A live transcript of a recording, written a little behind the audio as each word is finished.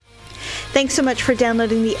Thanks so much for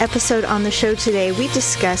downloading the episode on the show today. We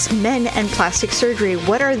discuss men and plastic surgery.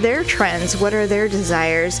 What are their trends? What are their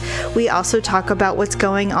desires? We also talk about what's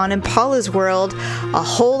going on in Paula's world. A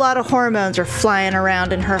whole lot of hormones are flying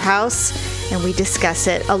around in her house, and we discuss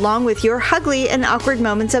it, along with your ugly and awkward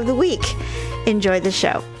moments of the week. Enjoy the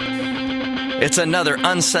show. It's another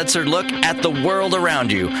uncensored look at the world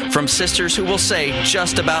around you, from sisters who will say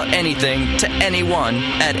just about anything to anyone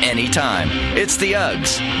at any time. It's the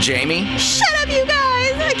Uggs. Jamie? Shut up, you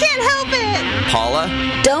guys! I can't help it!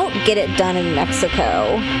 Paula? Don't get it done in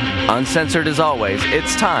Mexico. Uncensored as always,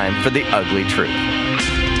 it's time for the ugly truth.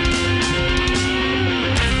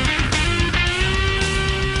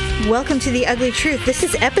 Welcome to The Ugly Truth. This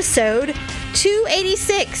is episode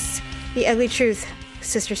 286. The Ugly Truth,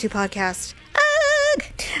 Sisters Who Podcast. Ugh!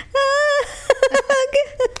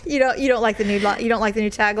 You don't like the new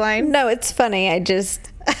tagline? No, it's funny.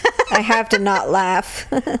 I have to not laugh.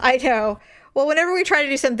 I know. Well, whenever we try to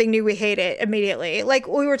do something new, we hate it immediately. Like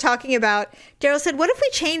we were talking about, Daryl said, what if we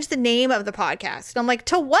change the name of the podcast? And I'm like,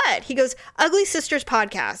 to what? He goes, Ugly Sisters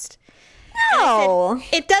Podcast. No.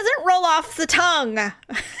 Said, it doesn't roll off the tongue.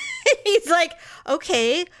 He's like,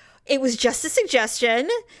 okay, it was just a suggestion.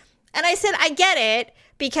 And I said, I get it,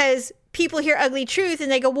 because people hear Ugly Truth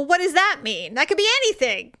and they go, well, what does that mean? That could be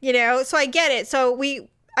anything, so I get it. So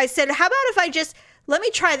I said, how about if let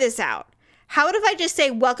me try this out. How about if I just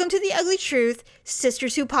say, welcome to The Ugly Truth,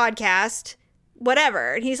 Sisters Who Podcast,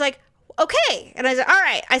 whatever. And he's like, okay. And I said, all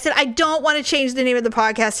right. I said, I don't want to change the name of the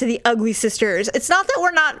podcast to The Ugly Sisters. It's not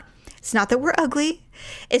that we're ugly.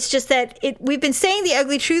 It's just that we've been saying The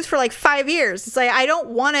Ugly Truth for like 5 years. It's like, I don't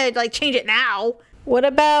want to change it now. What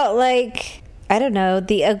about I don't know,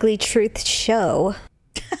 The Ugly Truth Show?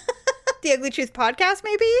 The Ugly Truth Podcast,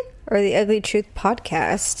 maybe? Or The Ugly Truth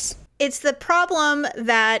Podcasts. It's the problem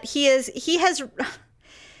that he has,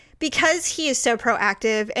 because he is so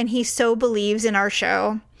proactive and he so believes in our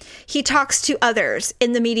show, he talks to others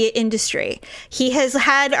in the media industry. He has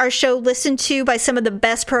had our show listened to by some of the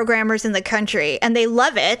best programmers in the country, and they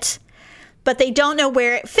love it, but they don't know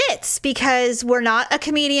where it fits because we're not a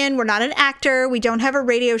comedian, we're not an actor, we don't have a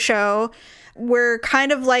radio show. We're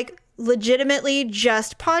kind of legitimately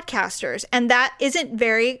just podcasters, and that isn't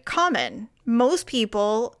very common. Most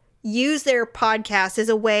people use their podcast as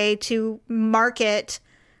a way to market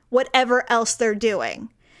whatever else they're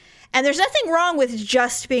doing. And there's nothing wrong with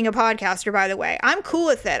just being a podcaster, by the way. I'm cool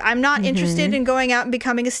with it. I'm not interested in going out and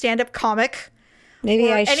becoming a stand-up comic.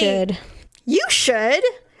 Maybe I should. You should.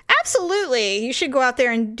 Absolutely. You should go out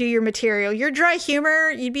there and do your material. Your dry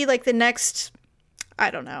humor, you'd be like the next,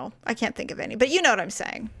 I don't know. I can't think of any, but you know what I'm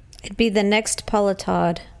saying. It'd be the next Paula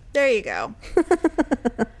Todd. There you go.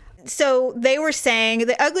 So they were saying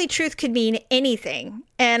the ugly truth could mean anything.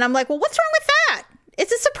 And I'm like, well, what's wrong with that?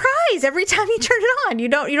 It's a surprise every time you turn it on. You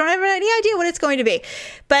don't have any idea what it's going to be.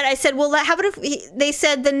 But I said, well, how about if they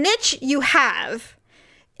said the niche you have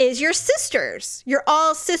is your sisters. You're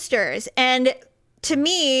all sisters. And to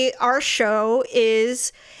me, our show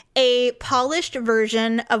is a polished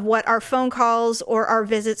version of what our phone calls or our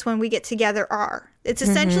visits when we get together are. It's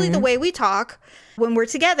essentially the way we talk when we're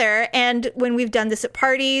together. And when we've done this at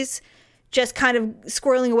parties, just kind of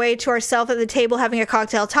squirreling away to ourselves at the table, having a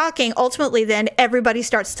cocktail, talking, ultimately then everybody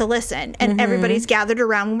starts to listen and everybody's gathered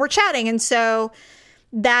around when we're chatting. And so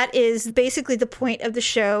that is basically the point of the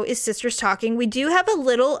show, is sisters talking. We do have a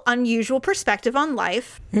little unusual perspective on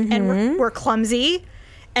life, and we're clumsy,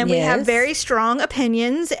 and we have very strong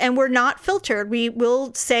opinions, and we're not filtered. We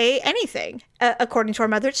will say anything. According to our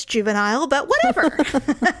mother, it's juvenile, but whatever.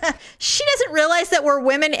 She doesn't realize that we're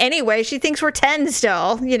women anyway. She thinks we're 10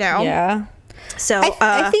 still, Yeah. So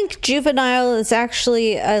I think juvenile is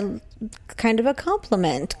actually a kind of a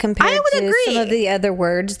compliment compared to some of the other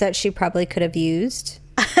words that she probably could have used.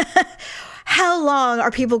 How long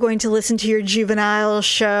are people going to listen to your juvenile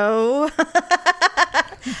show?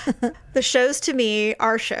 The shows, to me,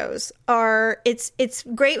 our shows are, it's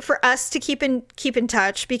great for us to keep in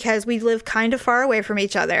touch because we live kind of far away from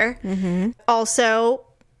each other. Also,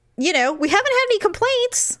 we haven't had any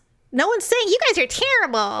complaints. No one's saying you guys are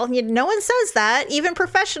terrible. No one says that. Even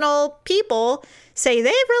professional people say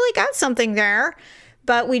they've really got something there,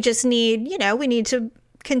 but we just need, we need to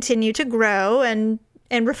continue to grow and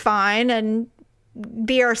refine and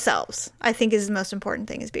be ourselves. I think is the most important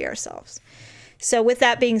thing, is be ourselves. So with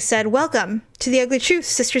that being said, welcome to The Ugly Truth,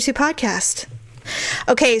 Sisters Who Podcast.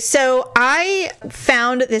 Okay, so I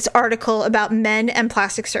found this article about men and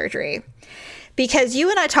plastic surgery because you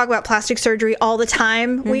and I talk about plastic surgery all the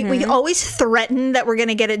time. We always threaten that we're going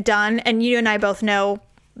to get it done, and you and I both know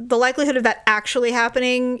the likelihood of that actually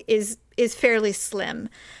happening is fairly slim.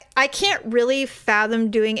 I can't really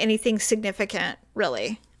fathom doing anything significant,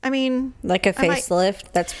 really. I mean, like a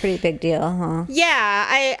facelift, that's a pretty big deal, huh?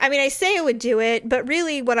 Yeah, I mean, I say I would do it, but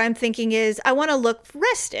really what I'm thinking is I want to look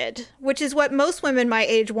rested, which is what most women my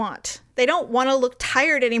age want. They don't want to look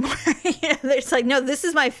tired anymore. It's like, no, this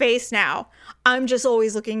is my face now. I'm just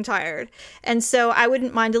always looking tired. And so I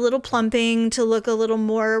wouldn't mind a little plumping to look a little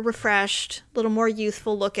more refreshed, a little more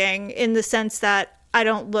youthful looking, in the sense that I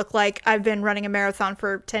don't look like I've been running a marathon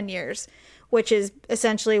for 10 years, which is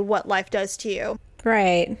essentially what life does to you.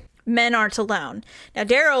 Right. Men aren't alone. Now,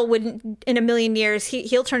 Daryl wouldn't, in a million years,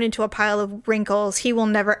 he'll turn into a pile of wrinkles. He will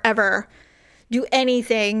never, ever do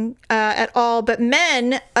anything at all. But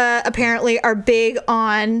men apparently are big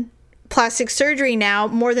on plastic surgery now,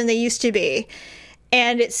 more than they used to be.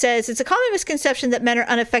 And it says, it's a common misconception that men are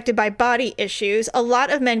unaffected by body issues. A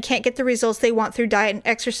lot of men can't get the results they want through diet and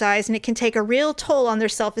exercise, and it can take a real toll on their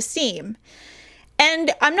self-esteem.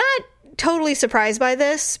 And I'm not totally surprised by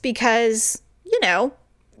this because, you know,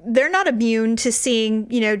 they're not immune to seeing,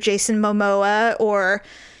 you know, Jason Momoa or,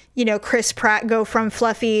 you know, Chris Pratt go from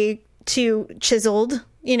fluffy to chiseled,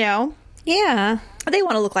 you know? Yeah. They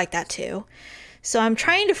want to look like that too. So I'm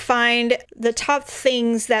trying to find the top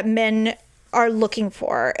things that men are looking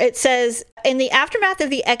for. It says, in the aftermath of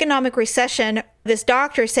the economic recession, this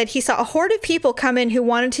doctor said he saw a horde of people come in who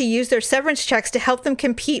wanted to use their severance checks to help them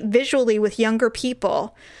compete visually with younger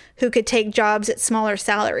people who could take jobs at smaller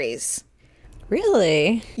salaries.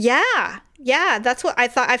 Really? Yeah. Yeah, that's what I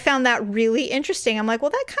thought. I found that really interesting. I'm like,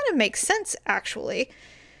 well, that kind of makes sense, actually.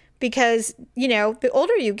 Because, you know, the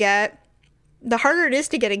older you get, the harder it is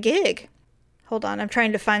to get a gig. Hold on, I'm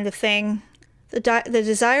trying to find the thing. The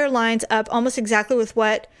desire lines up almost exactly with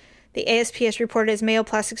what the ASPS reported as male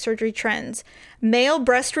plastic surgery trends. Male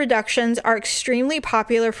breast reductions are extremely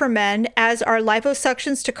popular for men, as are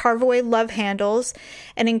liposuctions to carve away love handles.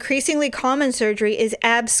 An increasingly common surgery is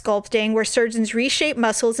ab sculpting, where surgeons reshape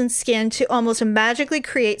muscles and skin to almost magically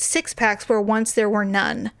create six-packs where once there were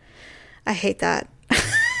none. I hate that.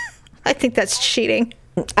 I think that's cheating.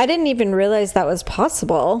 I didn't even realize that was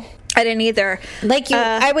possible. I didn't either. Like,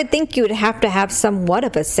 I would think you would have to have somewhat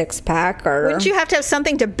of a six-pack, or... Wouldn't you have to have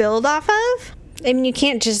something to build off of? I mean, you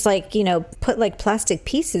can't just, like, you know, put, like, plastic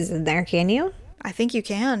pieces in there, can you? I think you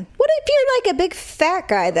can. What if you're, like, a big fat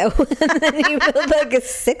guy, though, and then you build, like, a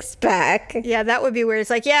six-pack? Yeah, that would be weird. It's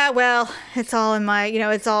like, yeah, well, it's all in my, you know,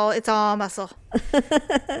 it's all muscle.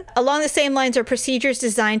 Along the same lines are procedures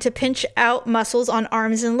designed to pinch out muscles on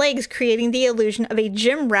arms and legs, creating the illusion of a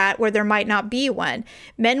gym rat where there might not be one.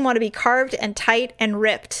 Men want to be carved and tight and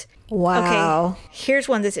ripped. Wow. Okay, here's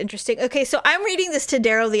one that's interesting. Okay, so I'm reading this to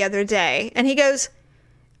Daryl the other day, and he goes,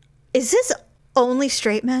 is this only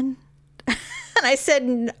straight men? And I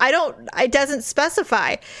said, it doesn't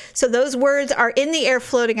specify. So those words are in the air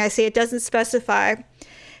floating. I say it doesn't specify.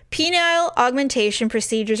 Penile augmentation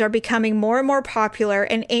procedures are becoming more and more popular,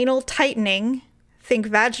 and anal tightening, think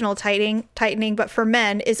vaginal tightening, but for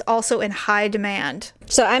men, is also in high demand.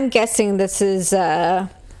 So I'm guessing this is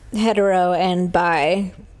hetero and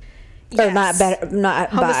bi. Yes. Or not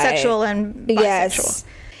homosexual bi. And bisexual. Yes.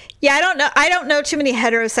 Yeah, I don't know too many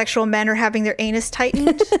heterosexual men are having their anus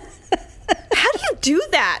tightened. How do you do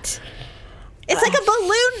that? It's like a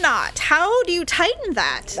balloon knot. How do you tighten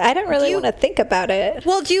that? I don't really want to think about it.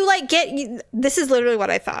 Well, do you like this is literally what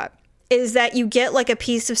I thought, is that you get like a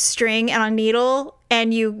piece of string and a needle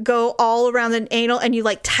and you go all around the anal and you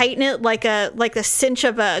like tighten it like the cinch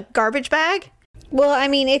of a garbage bag? Well, I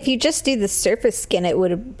mean, if you just do the surface skin, it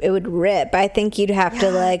would rip. I think you'd have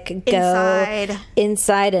to like go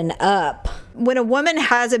inside and up. When a woman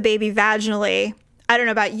has a baby vaginally, I don't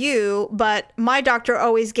know about you, but my doctor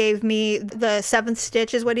always gave me the seventh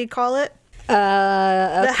stitch is what he'd call it.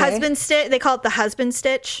 Okay. The husband stitch. They call it the husband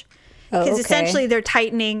stitch. Because essentially they're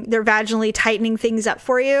vaginally tightening things up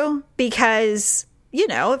for you. Because, you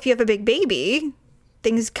know, if you have a big baby,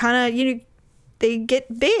 things kind of, they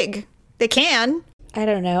get big. They can. I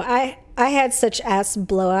don't know. I had such ass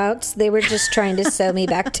blowouts. They were just trying to sew me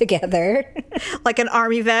back together. Like an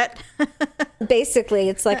army vet. Basically,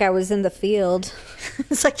 it's like I was in the field.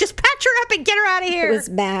 It's like, just patch her up and get her out of here. It was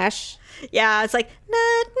MASH. Yeah, it's like, na,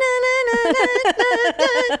 na, na, na, na,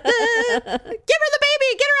 na, na. Give her the baby.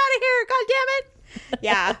 Get her out of here. God damn it.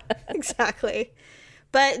 Yeah, exactly.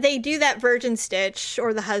 But they do that virgin stitch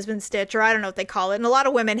or the husband stitch, or I don't know what they call it. And a lot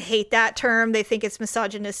of women hate that term. They think it's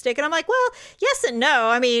misogynistic. And I'm like, well, yes and no.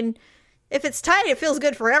 I mean, if it's tight, it feels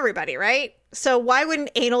good for everybody, right? So why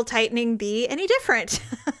wouldn't anal tightening be any different?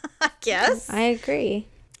 I guess. I agree.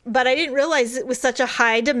 But I didn't realize it was such a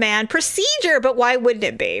high demand procedure. But why wouldn't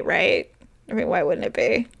it be, right? I mean, why wouldn't it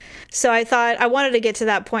be? So I thought I wanted to get to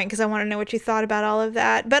that point because I want to know what you thought about all of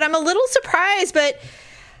that. But I'm a little surprised, but...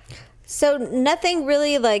 So nothing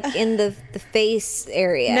really like in the face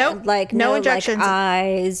area? Nope. Like no injections. Like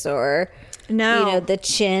eyes or, no. The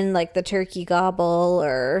chin, like the turkey gobble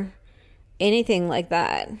or anything like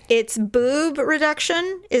that. It's boob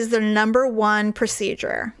reduction is their number one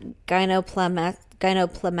procedure.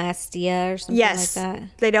 Gynecomastia or something like that.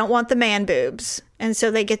 They don't want the man boobs. And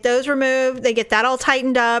so they get those removed. They get that all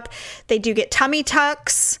tightened up. They do get tummy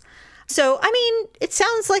tucks. So, I mean, it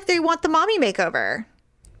sounds like they want the mommy makeover.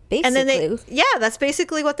 Basically. And then that's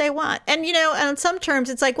basically what they want. And, and on some terms,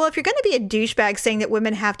 it's like, well, if you're going to be a douchebag saying that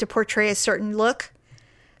women have to portray a certain look,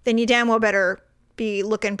 then you damn well better be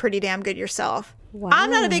looking pretty damn good yourself. Wow.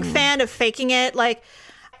 I'm not a big fan of faking it. Like,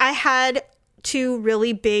 I had 2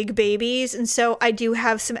 really big babies, and so I do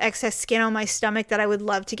have some excess skin on my stomach that I would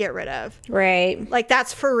love to get rid of. Right. Like,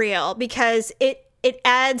 that's for real, because it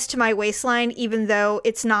adds to my waistline even though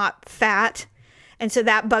it's not fat. And so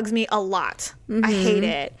that bugs me a lot. Mm-hmm. I hate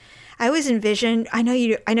it. I always envision, I know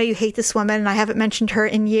you hate this woman, and I haven't mentioned her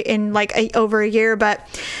in over a year, but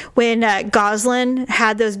when Goslin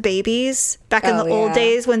had those babies back in the old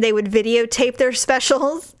days when they would videotape their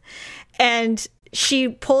specials, and she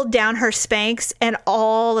pulled down her Spanx and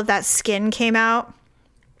all of that skin came out,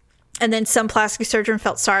 and then some plastic surgeon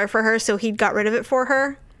felt sorry for her, so he got rid of it for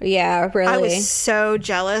her. Yeah, really. I was so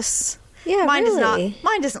jealous. Yeah, mine really.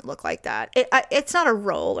 Mine doesn't look like that. It's not a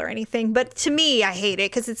roll or anything, but to me, I hate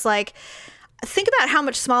it because it's like, think about how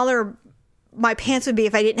much smaller my pants would be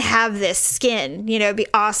if I didn't have this skin. It'd be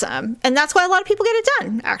awesome, and that's why a lot of people get it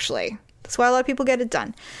done. Actually, that's why a lot of people get it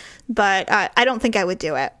done. But I don't think I would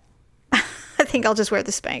do it. I think I'll just wear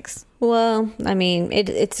the Spanx. Well, I mean,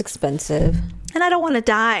 it's expensive. And I don't want to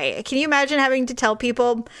die. Can you imagine having to tell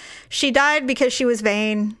people she died because she was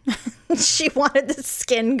vain? She wanted the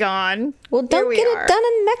skin gone. Well, don't get it done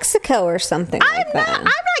in Mexico or something like that. I'm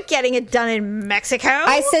not getting it done in Mexico.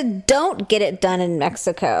 I said don't get it done in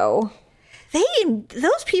Mexico.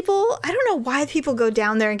 Those people, I don't know why people go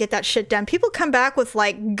down there and get that shit done. People come back with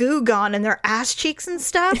like goo gone in their ass cheeks and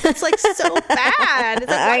stuff. It's like so bad.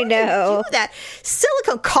 It's like, why I know. would you do that?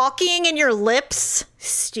 Silicone caulking in your lips.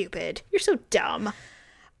 Stupid. You're so dumb.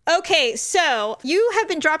 Okay, so you have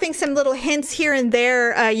been dropping some little hints here and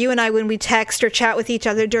there, you and I, when we text or chat with each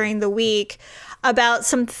other during the week about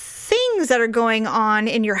some things that are going on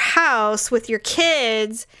in your house with your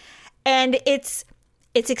kids. And it's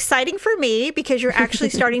exciting for me because you're actually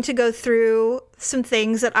starting to go through some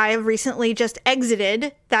things that I have recently just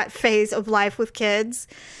exited that phase of life with kids.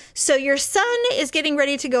 So your son is getting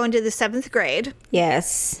ready to go into the 7th grade.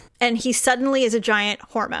 Yes. And he suddenly is a giant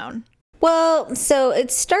hormone. Well, so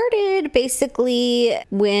it started basically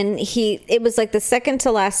when it was like the second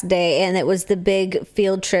to last day, and it was the big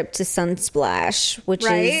field trip to Sunsplash, which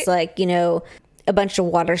is like, a bunch of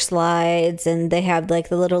water slides, and they have like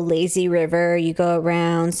the little lazy river you go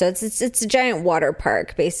around. So it's a giant water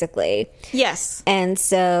park, basically. Yes. And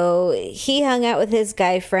so he hung out with his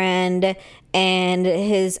guy friend, and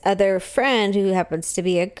his other friend, who happens to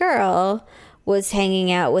be a girl, was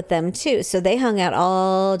hanging out with them too. So they hung out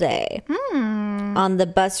all day. On the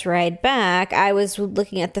bus ride back, I was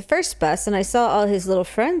looking at the first bus, and I saw all his little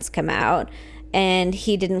friends come out, and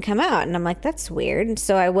he didn't come out. And I'm like, that's weird. And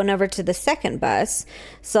so I went over to the second bus,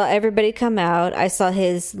 saw everybody come out. I saw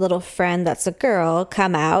his little friend, that's a girl,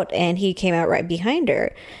 come out, and he came out right behind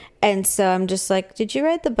her. And so I'm just like, did you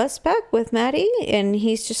ride the bus back with Maddie? And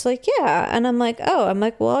he's just like, yeah. And I'm like,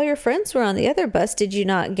 well, all your friends were on the other bus. Did you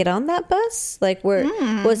not get on that bus? Like,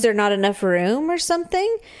 was there not enough room or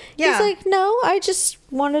something? Yeah. He's like, no, I just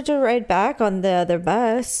wanted to ride back on the other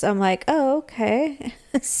bus. I'm like, oh, okay.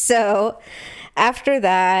 So after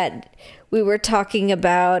that, we were talking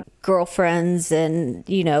about girlfriends and,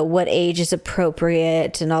 what age is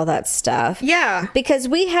appropriate and all that stuff. Yeah. Because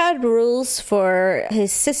we had rules for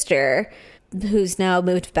his sister, who's now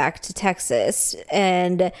moved back to Texas.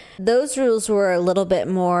 And those rules were a little bit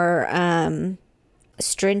more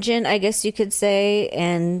stringent, I guess you could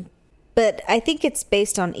say. But I think it's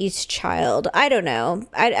based on each child. I don't know.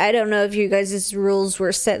 I don't know if you guys' rules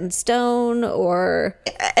were set in stone or...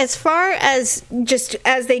 As far as just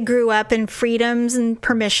as they grew up and freedoms and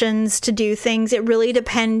permissions to do things, it really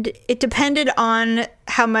depended on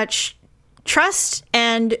how much trust,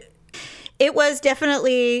 and it was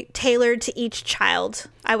definitely tailored to each child,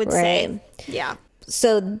 I would say. Yeah.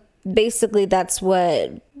 So basically that's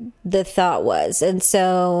what the thought was. And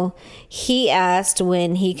so he asked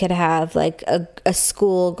when he could have like a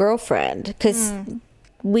school girlfriend, because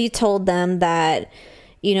we told them that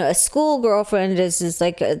you know, a school girlfriend is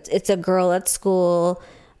like, it's a girl at school,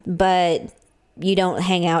 but you don't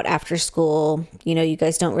hang out after school. You know, you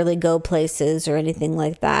guys don't really go places or anything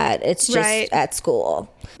like that. It's just at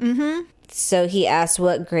school. Mm-hmm. So he asked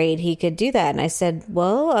what grade he could do that. And I said,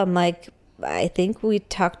 well, I'm like, I think we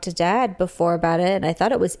talked to Dad before about it, and I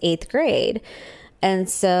thought it was 8th grade. And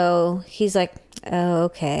so he's like, oh,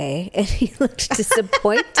 okay. And he looked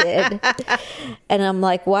disappointed. And I'm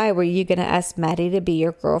like, why? Were you going to ask Maddie to be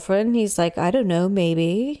your girlfriend? He's like, I don't know,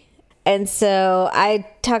 maybe. And so I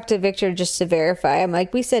talked to Victor just to verify. I'm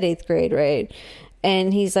like, we said 8th grade, right?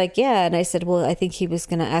 And he's like, yeah. And I said, well, I think he was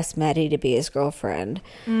going to ask Maddie to be his girlfriend.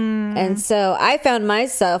 And so I found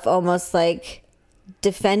myself almost like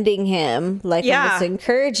defending him, like almost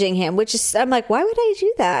encouraging him, which is, I'm like, why would I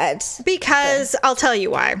do that? Because I'll tell you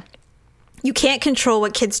why. You can't control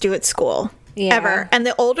what kids do at school. Ever. And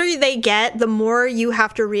the older they get, the more you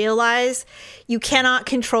have to realize you cannot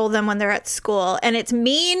control them when they're at school. And it's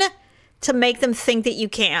mean to make them think that you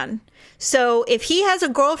can. So if he has a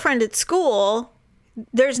girlfriend at school,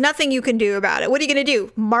 there's nothing you can do about it. What are you going to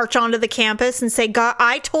do? March onto the campus and say, God,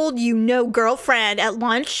 I told you no girlfriend at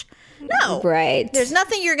lunch? No. Right. There's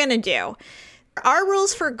nothing you're going to do. Our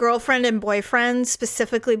rules for girlfriend and boyfriend,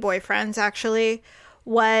 specifically boyfriends actually,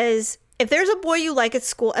 was if there's a boy you like at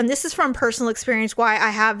school, and this is from personal experience why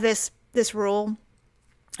I have this rule.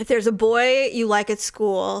 If there's a boy you like at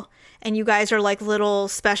school and you guys are like little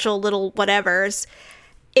special little whatevers,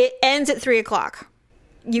 it ends at 3:00.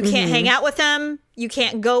 You can't hang out with them. You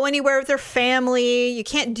can't go anywhere with their family. You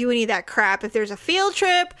can't do any of that crap. If there's a field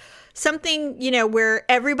trip, something, you know, where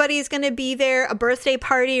everybody's going to be there, a birthday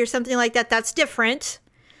party or something like that, that's different.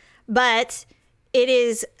 But it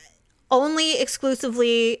is only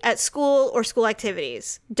exclusively at school or school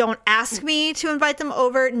activities. Don't ask me to invite them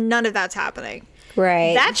over. None of that's happening.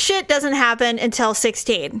 Right. That shit doesn't happen until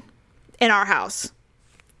 16 in our house.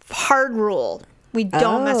 Hard rule. We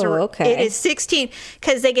don't mess around. Okay. It is 16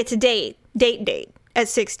 because they get to date at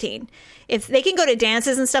 16. If they can go to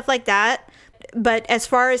dances and stuff like that, but as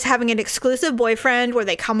far as having an exclusive boyfriend where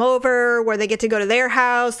they come over, where they get to go to their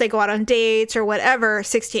house, they go out on dates or whatever,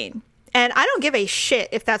 16. And I don't give a shit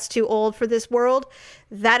if that's too old for this world.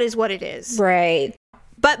 That is what it is. Right.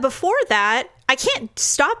 But before that, I can't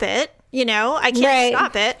stop it. You know, I can't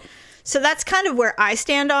stop it. So that's kind of where I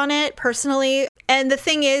stand on it personally. And the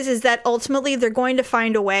thing is that ultimately they're going to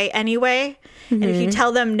find a way anyway. And if you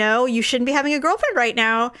tell them, no, you shouldn't be having a girlfriend right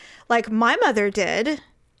now, like my mother did.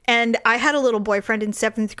 And I had a little boyfriend in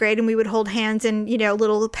 7th grade, and we would hold hands and, you know,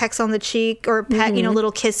 little pecks on the cheek or pet, you know,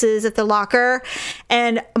 little kisses at the locker.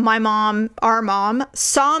 And my mom, our mom,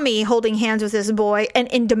 saw me holding hands with this boy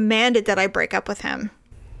and demanded that I break up with him.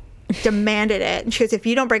 Demanded it. And she goes, if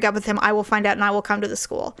you don't break up with him, I will find out and I will come to the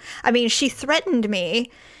school. I mean, she threatened me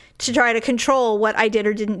to try to control what I did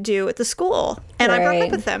or didn't do at the school. And I broke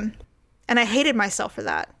up with him. And I hated myself for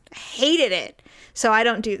that. I hated it. So I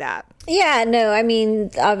don't do that. Yeah, no, I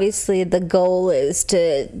mean, obviously the goal is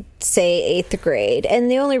to say 8th grade. And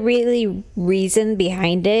the only really reason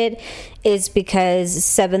behind it is because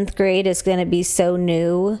 7th grade is going to be so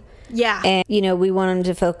new. Yeah. And, you know, we want them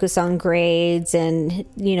to focus on grades and,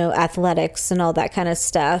 you know, athletics and all that kind of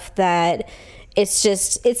stuff that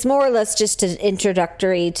it's more or less just an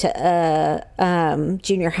introductory to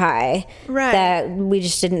junior high. Right. That we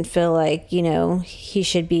just didn't feel like, you know, he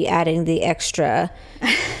should be adding the extra,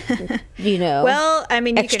 you know, well, I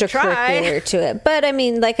mean, you can try to it. But I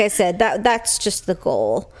mean, like I said, that's just the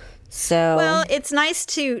goal. So well, it's nice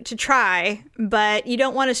to try, but you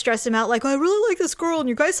don't want to stress him out like, oh, I really like this girl and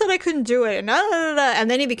you guys said I couldn't do it. And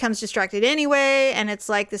then he becomes distracted anyway. And it's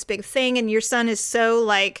like this big thing. And your son is so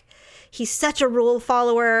like, he's such a rule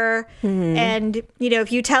follower. And, you know,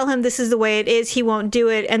 if you tell him this is the way it is, he won't do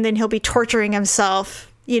it. And then he'll be torturing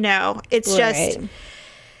himself. You know, it's just,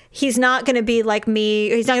 he's not going to be like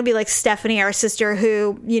me. Or he's not going to be like Stephanie, our sister,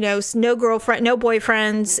 who, you know, no girlfriend, no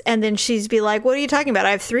boyfriends. And then she's be like, what are you talking about?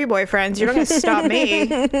 I have 3 boyfriends. You're not going to stop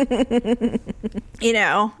me. You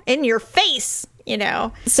know, in your face, you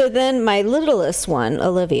know. So then my littlest one,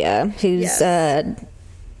 Olivia, who's going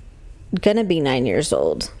to be 9 years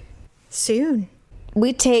old. Soon.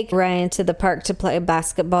 We take Ryan to the park to play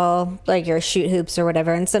basketball, like or shoot hoops or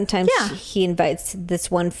whatever. And sometimes he invites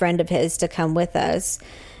this one friend of his to come with us.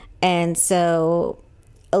 And so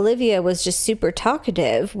Olivia was just super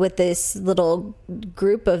talkative with this little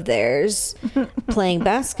group of theirs playing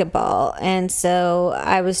basketball. And so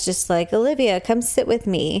I was just like, Olivia, come sit with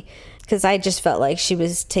me. Because I just felt like she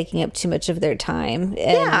was taking up too much of their time.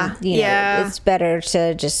 And, you know, it's better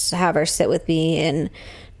to just have her sit with me and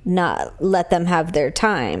not let them have their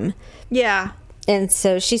time. Yeah. And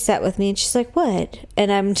so she sat with me and she's like, what?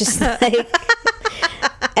 And I'm just like,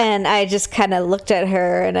 and I just kind of looked at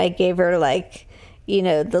her and I gave her like, you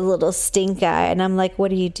know, the little stink eye. And I'm like,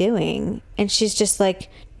 what are you doing? And she's just like,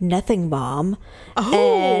 nothing, Mom. Oh.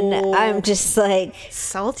 And I'm just like,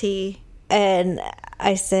 salty. And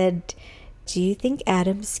I said, do you think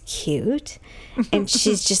Adam's cute? And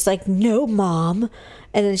she's just like, no, Mom.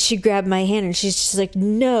 And then she grabbed my hand and she's just like,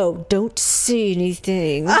 no, don't say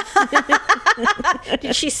anything.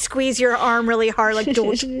 Did she squeeze your arm really hard? Like,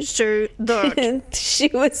 don't say that. And she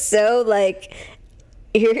was so like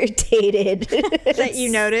irritated That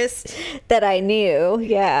you noticed? that I knew.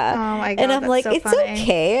 Yeah. Oh my God, And I'm that's like, so it's funny.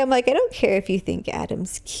 okay. I'm like, I don't care if you think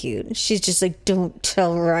Adam's cute. And she's just like, don't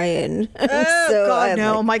tell Ryan. Oh, So God, I'm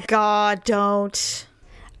no. like, My God, don't.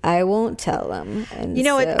 I won't tell him. And You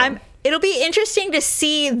know what? so- It'll be interesting to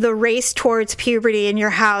see the race towards puberty in your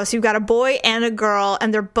house. You've got a boy and a girl,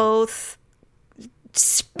 and they're both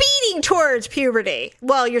speeding towards puberty.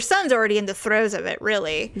 Well, your son's already in the throes of it,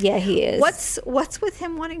 really. Yeah, he is. What's with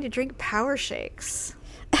him wanting to drink power shakes?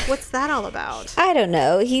 What's that all about? I don't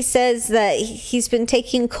know. He says that he's been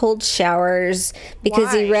taking cold showers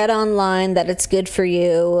because he Why? read online that it's good for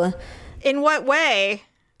you. In what way?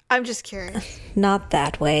 I'm just curious. Not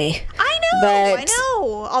that way. I know, But- I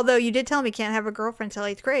know. Although you did tell me can't have a girlfriend till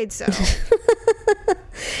 8th grade, so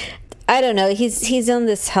I don't know. He's on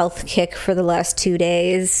this health kick for the last 2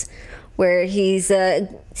 days where he's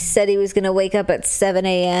said he was going to wake up at 7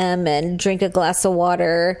 a.m. and drink a glass of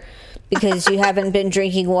water because you haven't been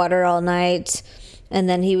drinking water all night. And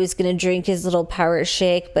then he was going to drink his little power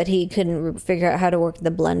shake, but he couldn't figure out how to work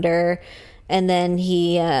the blender. And then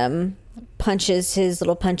he punches his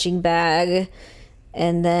little punching bag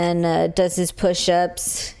and then does his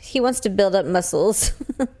push-ups. He wants to build up muscles.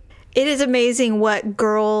 it is amazing what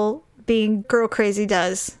being girl crazy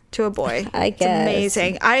does to a boy. I guess. It's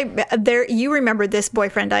amazing. You remember this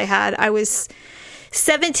boyfriend I had. I was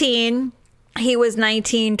 17, he was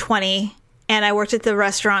 19, 20, and I worked at the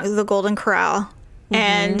restaurant, the Golden Corral.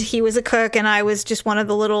 And he was a cook and I was just one of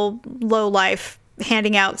the little low life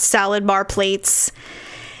handing out salad bar plates.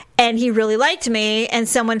 And he really liked me. And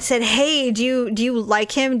someone said, hey, do you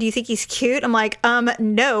like him? Do you think he's cute? I'm like,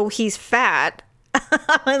 no, he's fat.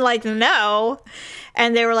 I'm like, no.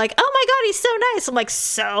 And they were like, oh my God, he's so nice. I'm like,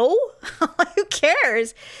 so? Who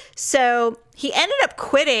cares? So he ended up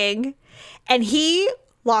quitting and he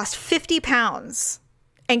lost 50 pounds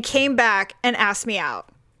and came back and asked me out.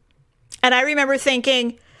 And I remember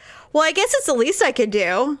thinking, well, I guess it's the least I could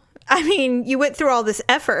do. I mean, you went through all this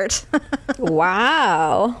effort.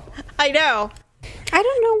 Wow. I know. I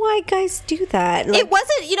don't know why guys do that. Like, It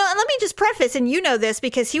wasn't, and let me just preface, and you know this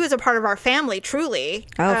because he was a part of our family, truly.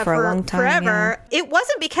 For a long time, Forever. It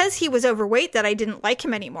wasn't because he was overweight that I didn't like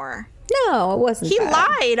him anymore. no, it wasn't. He that.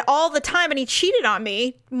 lied all the time and he cheated on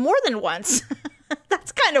me more than once.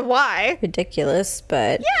 That's kind of why. Ridiculous,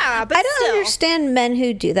 but Yeah, but I don't still. understand men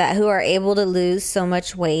who do that, who are able to lose so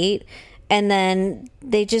much weight and then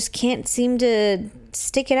they just can't seem to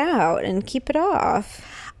stick it out and keep it off.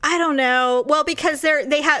 I don't know. Well, because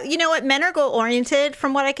they have, you know what? Men are goal oriented.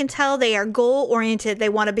 From what I can tell, they are goal oriented. They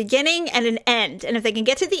want a beginning and an end. And if they can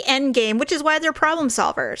get to the end game, which is why they're problem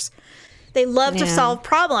solvers, they love to Yeah. solve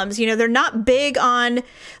problems. They're not big on,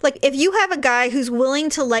 like, if you have a guy who's willing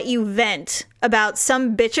to let you vent about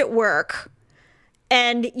some bitch at work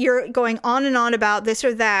and you're going on and on about this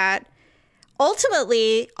or that,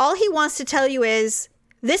 ultimately, all he wants to tell you is,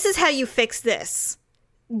 this is how you fix this.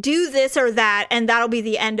 Do this or that, and that'll be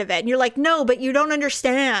the end of it. And you're like, no, but you don't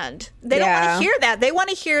understand. They don't want Yeah. to hear that. They want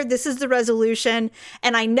to hear this is the resolution,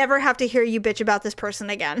 and I never have to hear you bitch about this person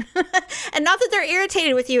again. And not that they're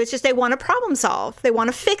irritated with you, it's just they want to problem solve. They want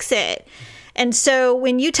to fix it. And so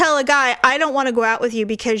when you tell a guy, I don't want to go out with you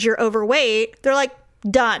because you're overweight, they're like,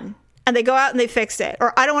 done. And they go out and they fix it.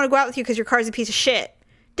 Or I don't want to go out with you because your car's a piece of shit.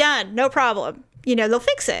 Done. No problem. They'll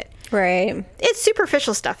fix it. Right. It's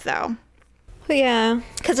superficial stuff, though. Well, yeah.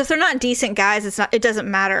 Because if they're not decent guys, it doesn't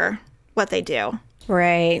matter what they do.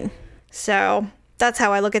 Right. So that's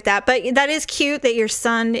how I look at that. But that is cute that your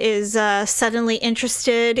son is suddenly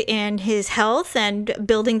interested in his health and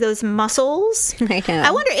building those muscles. I know.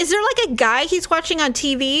 I wonder, is there like a guy he's watching on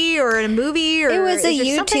TV or in a movie? Or It was a is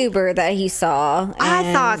there something- YouTuber that he saw. I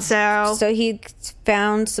and thought so. So he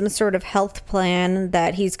found some sort of health plan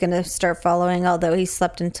that he's going to start following, although he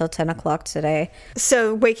slept until 10 o'clock today.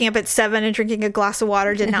 So waking up at 7 and drinking a glass of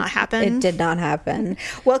water did not happen. It did not happen.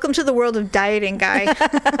 Welcome to the world of dieting, guy.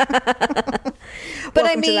 But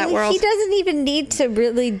Welcome to that world. he doesn't even need to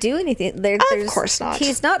really do anything. There's, course not.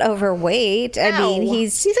 He's not overweight. I No. mean,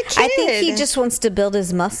 he's He's a I think he kid. just wants to build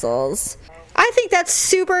his muscles. I think that's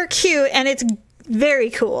super cute, and it's very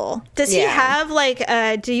cool. Does he have like?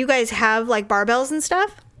 Do you guys have like barbells and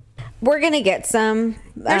stuff? We're gonna get some.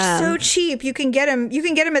 They're so cheap. You can get them. You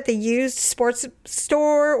can get them at the used sports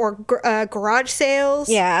store or garage sales.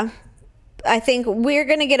 Yeah, I think we're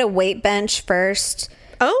gonna get a weight bench first.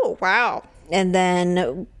 Oh wow! And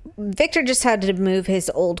then Victor just had to move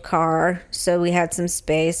his old car, so we had some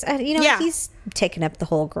space. He's taken up the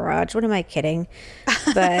whole garage. What am I kidding?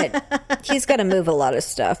 But he's got to move a lot of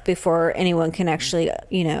stuff before anyone can actually,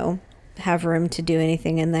 have room to do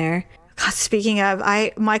anything in there. God, speaking of,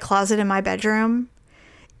 my closet in my bedroom,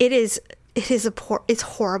 it's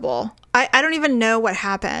horrible. I don't even know what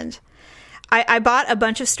happened. I bought a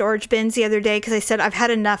bunch of storage bins the other day because I said I've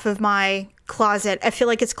had enough of my closet. I feel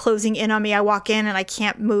like it's closing in on me. I walk in and I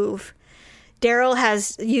can't move. Daryl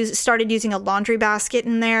has started using a laundry basket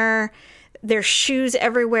in there. There's shoes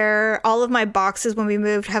everywhere. All of my boxes when we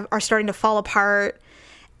moved are starting to fall apart.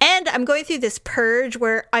 And I'm going through this purge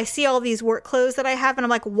where I see all these work clothes that I have, and I'm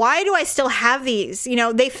like, why do I still have these?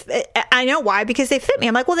 I know why, because they fit me.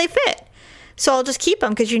 I'm like, well, they fit. So I'll just keep them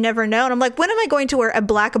because you never know. And I'm like, when am I going to wear a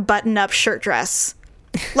black button-up shirt dress?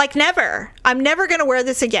 Like, never. I'm never going to wear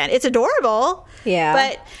this again. It's adorable.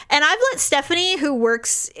 Yeah. And I've let Stephanie, who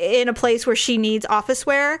works in a place where she needs office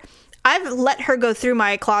wear, I've let her go through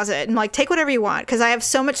my closet and like, take whatever you want, because I have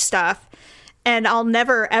so much stuff and I'll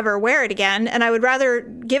never ever wear it again. And I would rather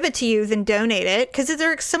give it to you than donate it, because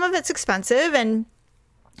some of it's expensive, and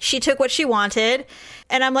she took what she wanted.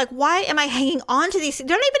 And I'm like, why am I hanging on to these? They're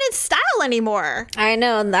not even in style anymore. I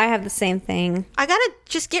know. And I have the same thing. I got to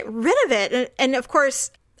just get rid of it. And of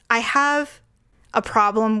course, I have a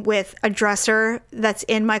problem with a dresser that's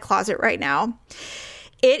in my closet right now.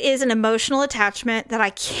 It is an emotional attachment that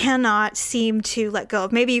I cannot seem to let go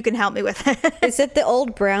of. Maybe you can help me with it. Is it the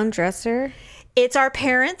old brown dresser? It's our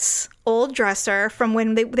parents' old dresser from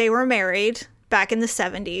when they were married back in the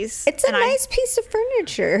 70s. It's a nice piece of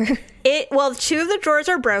furniture. Well, 2 of the drawers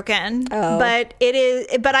are broken, but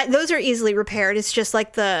those are easily repaired. It's just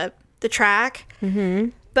like the track.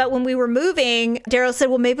 Mm-hmm. But when we were moving, Daryl said,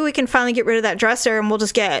 well, maybe we can finally get rid of that dresser and we'll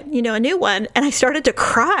just get, a new one. And I started to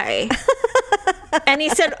cry. And he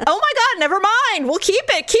said, oh my God, never mind. We'll keep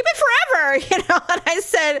it forever. And I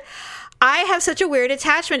said, I have such a weird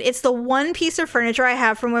attachment. It's the one piece of furniture I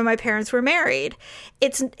have from when my parents were married.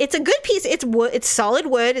 It's a good piece. It's wood. It's solid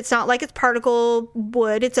wood. It's not like it's particle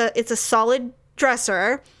wood. It's a solid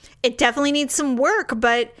dresser. It definitely needs some work,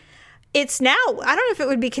 but it's now, I don't know if it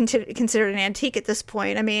would be considered an antique at this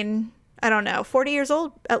point. I mean, I don't know, 40 years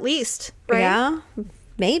old at least, right? Yeah,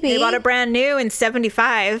 maybe. They bought it brand new in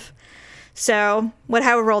 75. So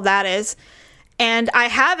however old that is. And I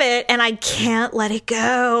have it, and I can't let it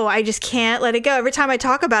go. I just can't let it go. Every time I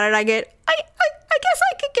talk about it, I guess I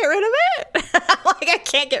could get rid of it. Like, I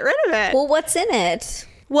can't get rid of it. Well, what's in it?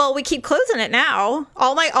 Well, we keep clothes in it now.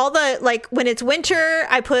 When it's winter,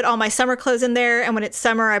 I put all my summer clothes in there, and when it's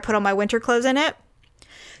summer, I put all my winter clothes in it.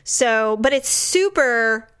 So, but it's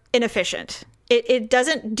super inefficient. It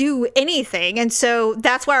doesn't do anything, and so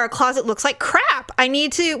that's why our closet looks like crap. We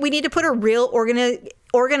need to put a real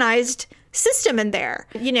organized system in there.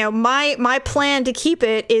 My plan to keep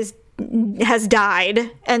it has died,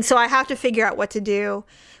 and so I have to figure out what to do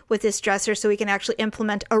with this dresser so we can actually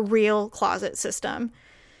implement a real closet system.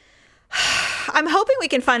 I'm hoping we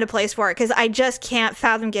can find a place for it, because I just can't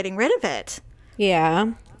fathom getting rid of it.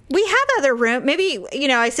 Yeah. We have other room. Maybe,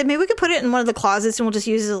 I said maybe we could put it in one of the closets and we'll just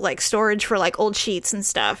use it as like storage for like old sheets and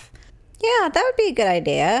stuff. Yeah, that would be a good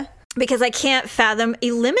idea. Because I can't fathom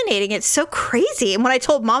eliminating it. It's so crazy. And when I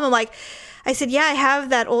told Mom, I said, yeah, I have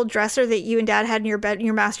that old dresser that you and Dad had in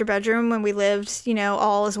your master bedroom when we lived,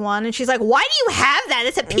 all as one. And she's like, why do you have that?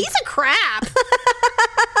 It's a piece of crap.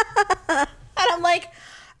 And I'm like,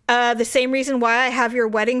 the same reason why I have your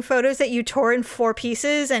wedding photos that you tore in 4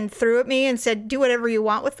 pieces and threw at me and said, do whatever you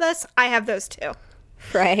want with this. I have those too.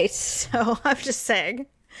 Right. So I'm just saying.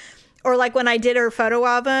 Or like when I did our photo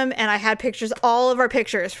album and I had pictures, all of our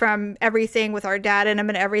pictures from everything with our dad in them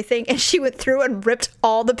and everything. And she went through and ripped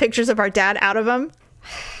all the pictures of our dad out of them.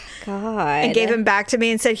 God. And gave them back to me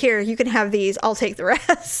and said, here, you can have these. I'll take the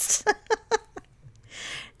rest.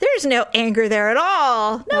 There's no anger there at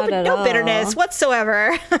all. No bitterness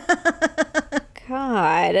whatsoever.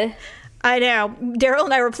 God. I know. Daryl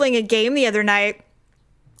and I were playing a game the other night.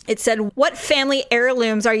 It said, what family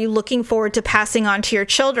heirlooms are you looking forward to passing on to your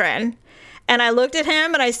children? And I looked at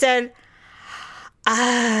him and I said,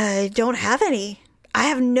 I don't have any. I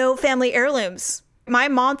have no family heirlooms. My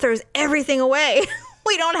mom throws everything away.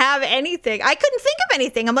 We don't have anything. I couldn't think of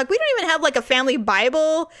anything. I'm like, we don't even have like a family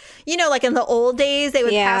Bible. You know, like in the old days, they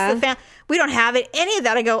would pass the family. We don't have it. Any of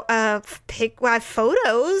that. I go, I have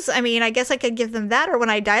photos. I mean, I guess I could give them that, or when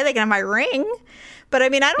I die, they can have my ring. But I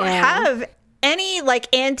mean, I don't have any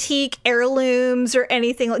like antique heirlooms or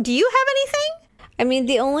anything. Do you have anything? I mean,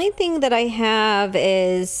 the only thing that I have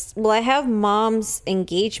is, well, I have Mom's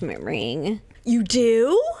engagement ring. You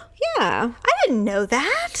do? Yeah. I didn't know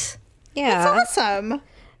that. Yeah. That's awesome.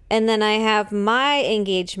 And then I have my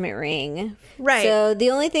engagement ring. Right. So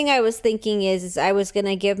the only thing I was thinking is I was going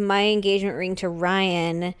to give my engagement ring to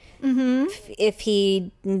Ryan if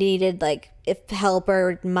he needed help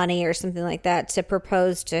or money or something like that to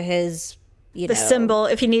propose to his, the symbol,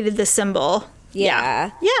 if he needed the symbol.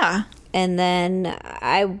 Yeah. Yeah. And then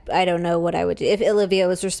I don't know what I would do. If Olivia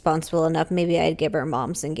was responsible enough, maybe I'd give her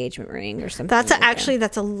Mom's engagement ring or something.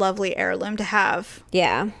 That's a lovely heirloom to have.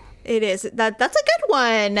 Yeah. It is. That's a good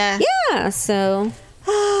one. Yeah, so.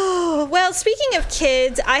 Oh, well, speaking of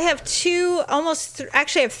kids, I have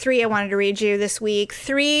actually I have three I wanted to read you this week.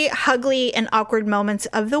 3 Hugly and awkward moments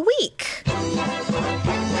of the week.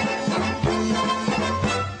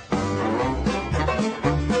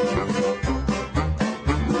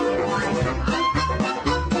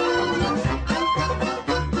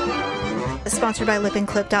 Sponsored by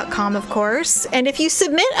lipandclip.com, of course. And if you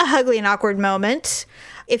submit a Hugly and awkward moment,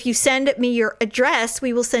 if you send me your address,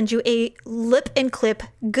 we will send you a Lip and Clip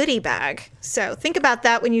goodie bag. So think about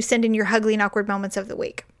that when you send in your Hugly and awkward moments of the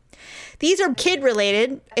week. These are kid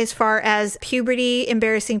related as far as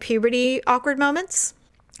embarrassing puberty awkward moments,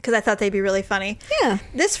 because I thought they'd be really funny. Yeah.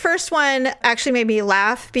 This first one actually made me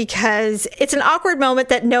laugh because it's an awkward moment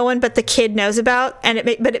that no one but the kid knows about,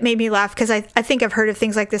 but it made me laugh because I think I've heard of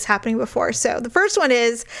things like this happening before. So the first one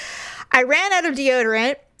is, I ran out of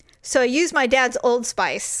deodorant, so I used my dad's Old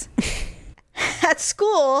Spice. At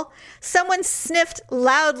school, someone sniffed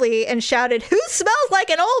loudly and shouted, "Who smells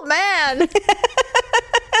like an old man?"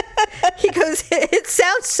 He goes, "It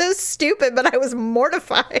sounds so stupid, but I was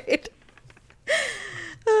mortified."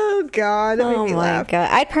 Oh, God. Oh, my God.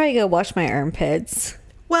 I'd probably go wash my armpits.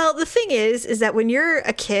 Well, the thing is that when you're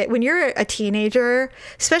a kid, when you're a teenager,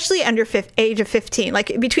 especially under age of 15,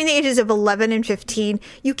 like between the ages of 11 and 15,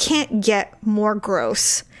 you can't get more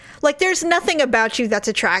gross. Like, there's nothing about you that's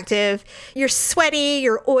attractive. You're sweaty,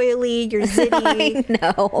 you're oily, you're zitty. I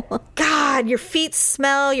know. God, your feet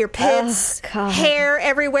smell, your pits, hair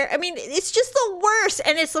everywhere. I mean, it's just the worst.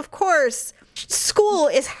 And it's, of course, school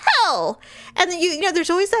is hell. And then, you know,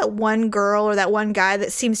 there's always that one girl or that one guy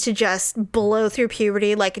that seems to just blow through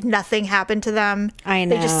puberty like nothing happened to them. I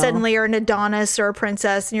know. They just suddenly are an Adonis or a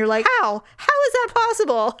princess. And you're like, how is that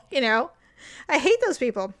possible? You know, I hate those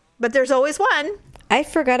people. But there's always one. I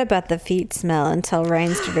forgot about the feet smell until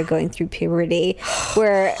Ryan started going through puberty,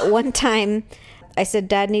 where one time I said,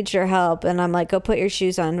 "Dad needs your help." And I'm like, "Go put your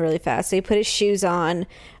shoes on really fast." So he put his shoes on,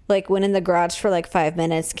 like went in the garage for like 5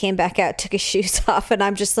 minutes, came back out, took his shoes off. And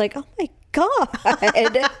I'm just like, oh my God.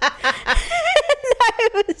 And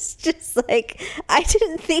I was just like, I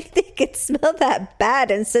didn't think they could smell that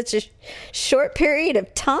bad in such a short period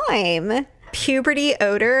of time. Puberty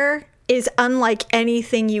odor is unlike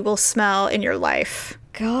anything you will smell in your life.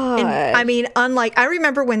 God. And, I mean, unlike, I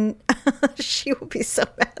remember when she will be so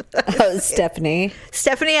mad. Oh, Stephanie.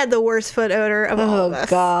 Stephanie had the worst foot odor of all of us.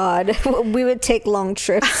 Oh, God. We would take long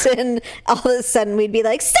trips and all of a sudden we'd be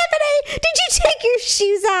like, "Stephanie, did you take your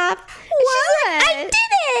shoes off?" What? Like, "I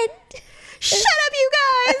didn't." Shut up, you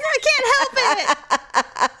guys. I can't help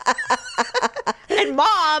it. And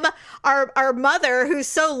Mom, our mother, who's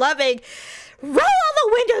so loving, "Roll all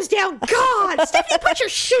the windows down. God, Stephanie, put your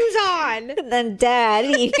shoes on." And then Dad,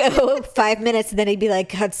 he'd go 5 minutes and then he'd be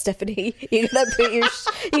like, "God, Stephanie, you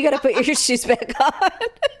gotta put your shoes back on."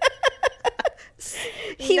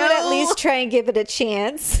 He would at least try and give it a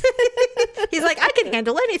chance. He's like, "I can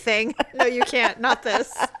handle anything." No, you can't. Not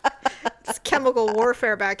this. It's chemical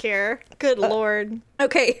warfare back here. Good Lord.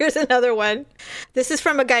 Okay, here's another one. This is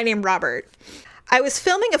from a guy named Robert. "I was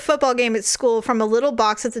filming a football game at school from a little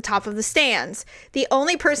box at the top of the stands. The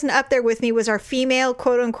only person up there with me was our female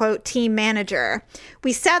quote-unquote team manager.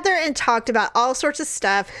 We sat there and talked about all sorts of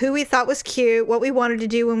stuff, who we thought was cute, what we wanted to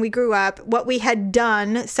do when we grew up, what we had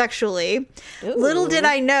done sexually. Ooh. Little did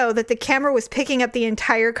I know that the camera was picking up the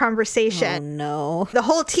entire conversation. Oh, no. The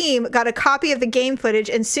whole team got a copy of the game footage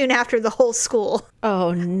and soon after the whole school."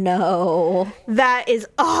 Oh, no. That is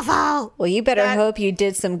awful. Well, you better hope you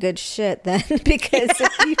did some good shit then, because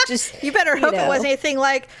if you just... You better hope it wasn't anything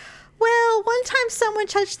like, Well, one time someone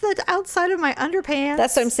touched the outside of my underpants.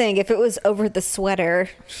 That's what I'm saying. If it was over the sweater,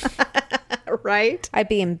 right. I'd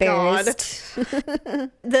be embarrassed.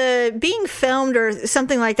 The being filmed or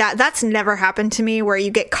something like that, that's never happened to me, where you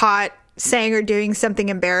get caught saying or doing something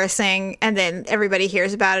embarrassing and then everybody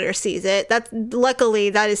hears about it or sees it. Luckily,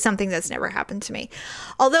 that is something that's never happened to me.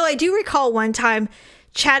 Although I do recall one time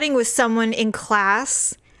chatting with someone in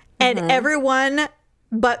class and everyone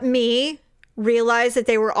but me realized that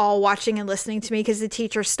they were all watching and listening to me because the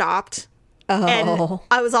teacher stopped. And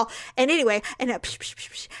I was all, and anyway, and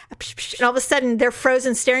all of a sudden they're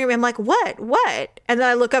frozen staring at me. I'm like, what? And then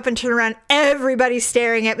I look up and turn around. Everybody's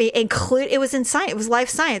staring at me, it was in science. It was life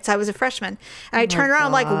science. I was a freshman. And I turned around.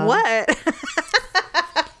 I'm like, what?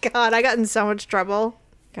 God, I got in so much trouble.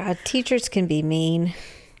 God, teachers can be mean.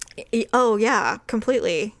 Oh, yeah,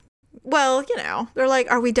 completely. Well, they're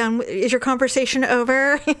like, are we done? Is your conversation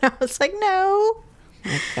over? It's like, no.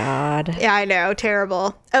 My God. Yeah, I know.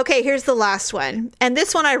 Terrible. Okay, here's the last one. And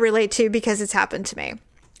this one I relate to because it's happened to me.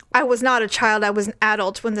 I was not a child. I was an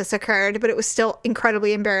adult when this occurred, but it was still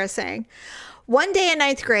incredibly embarrassing. One day in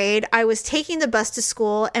 9th grade, I was taking the bus to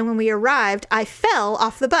school, and when we arrived, I fell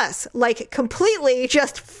off the bus. Like, completely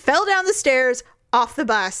just fell down the stairs off the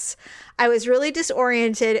bus. I was really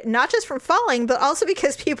disoriented, not just from falling, but also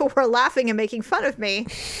because people were laughing and making fun of me.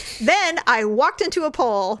 Then I walked into a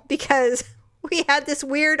pole because we had this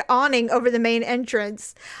weird awning over the main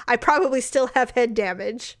entrance. I probably still have head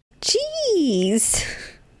damage. Jeez.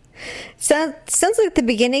 Sounds like the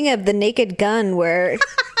beginning of The Naked Gun, where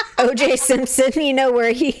O.J. Simpson,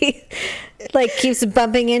 where he keeps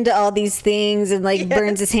bumping into all these things and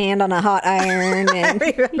burns his hand on a hot iron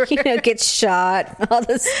and gets shot, all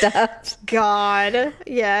this stuff. God,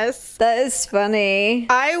 yes. That is funny.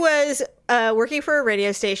 I was working for a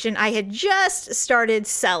radio station. I had just started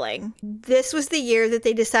selling. This was the year that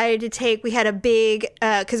they decided to we had a big,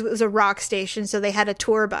 because it was a rock station, so they had a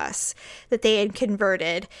tour bus that they had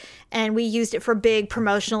converted, and we used it for big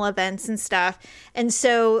promotional events and stuff. And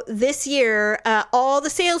so this year, all the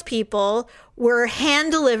salespeople were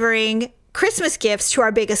hand delivering Christmas gifts to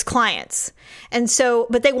our biggest clients. And so,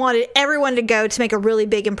 but they wanted everyone to go to make a really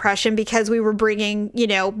big impression because we were bringing,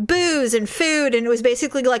 booze and food. And it was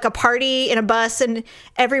basically like a party in a bus. And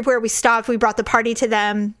everywhere we stopped, we brought the party to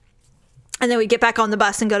them. And then we'd get back on the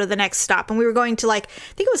bus and go to the next stop. And we were going to I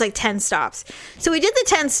think it was 10 stops. So we did the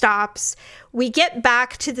 10 stops. We get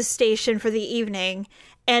back to the station for the evening.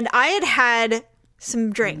 And I had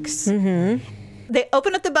some drinks. Mm-hmm. They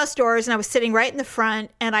opened up the bus doors and I was sitting right in the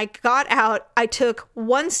front, and I got out. I took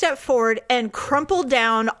one step forward and crumpled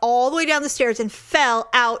down all the way down the stairs and fell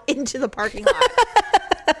out into the parking lot.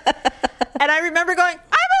 And I remember going,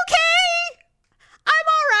 I'm okay. I'm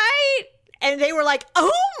all right. And they were like,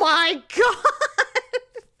 oh my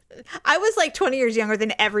God. I was 20 years younger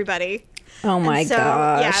than everybody. Oh my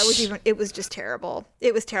gosh. Yeah, it was just terrible.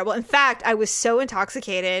 It was terrible. In fact, I was so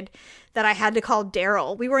intoxicated that I had to call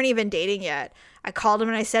Daryl. We weren't even dating yet. I called him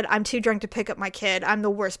and I said, I'm too drunk to pick up my kid. I'm the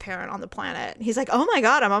worst parent on the planet. He's like, oh my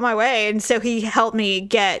God, I'm on my way. And so he helped me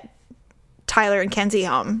get Tyler and Kenzie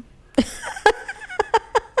home.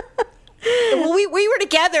 Well, we were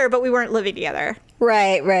together, but we weren't living together.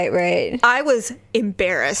 Right. I was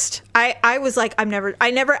embarrassed. I was like, I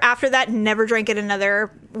never after that, never drank at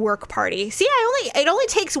another work party. See, it only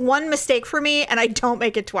takes one mistake for me and I don't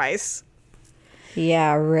make it twice.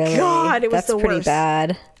 Yeah, really. God, it was the worst. That's pretty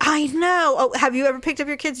bad. I know. Oh, have you ever picked up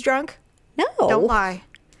your kids drunk? No. Don't lie.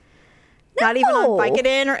 No. Not even on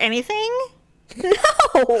Vicodin or anything?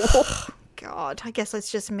 No. God, I guess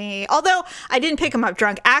that's just me. Although I didn't pick them up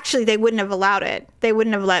drunk. Actually, they wouldn't have allowed it. They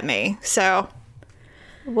wouldn't have let me. So,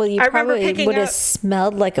 well, you probably would have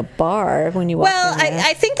smelled like a bar when you walked in there.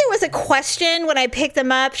 I think there was a question when I picked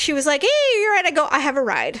them up. She was like, hey, you're right. I go, I have a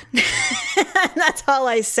ride. That's all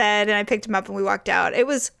I said. And I picked them up and we walked out. It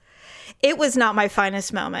was not my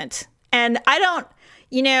finest moment. And I don't,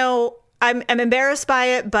 I'm embarrassed by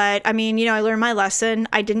it. But I mean, I learned my lesson.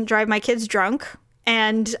 I didn't drive my kids drunk.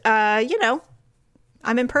 And, I'm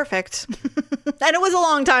imperfect. And it was a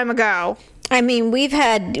long time ago. I mean, we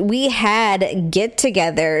had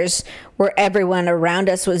get-togethers where everyone around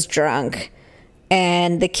us was drunk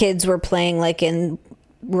and the kids were playing in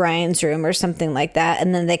Ryan's room or something like that.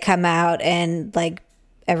 And then they come out and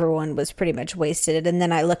everyone was pretty much wasted. And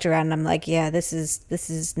then I looked around and I'm like, yeah, this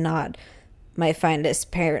is not my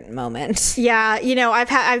finest parent moment. Yeah.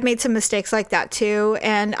 I've made some mistakes like that too.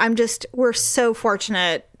 And we're so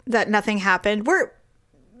fortunate that nothing happened.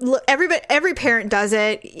 Every parent does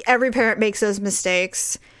it. Every parent makes those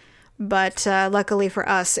mistakes. But luckily for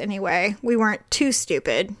us, anyway, we weren't too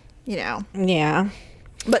stupid, Yeah.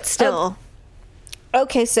 But still.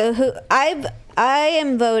 Okay, so I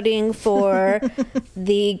am voting for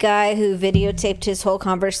the guy who videotaped his whole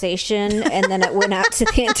conversation and then it went out to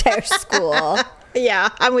the entire school. Yeah,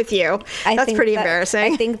 I'm with you. That's pretty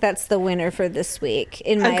embarrassing. I think that's the winner for this week,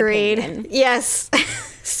 in my Agreed. opinion. Yes.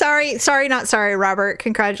 Sorry, not sorry, Robert.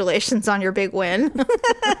 Congratulations on your big win.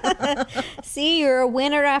 See, you're a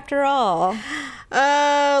winner after all.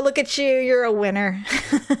 Oh, look at you. You're a winner.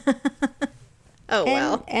 Oh,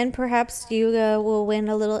 well. And perhaps you will win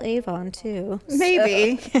a little Avon, too.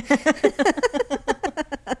 Maybe.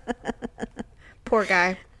 Poor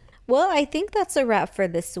guy. Well, I think that's a wrap for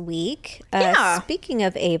this week. Yeah. Speaking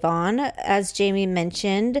of Avon, as Jamie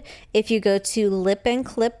mentioned, if you go to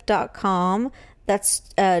lipandclip.com, that's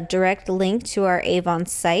a direct link to our Avon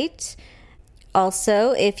site.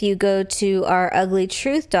 Also, if you go to our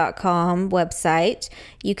uglytruth.com website,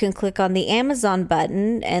 you can click on the Amazon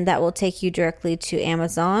button and that will take you directly to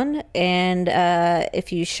Amazon. And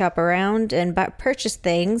if you shop around and purchase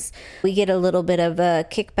things, we get a little bit of a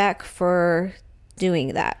kickback for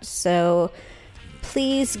doing that. So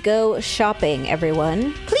please go shopping,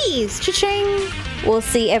 everyone. Please. Cha-ching. We'll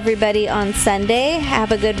see everybody on Sunday.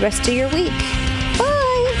 Have a good rest of your week.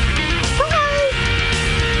 Bye. Bye.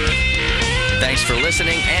 Thanks for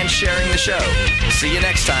listening and sharing the show. See you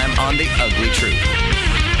next time on The Ugly Truth.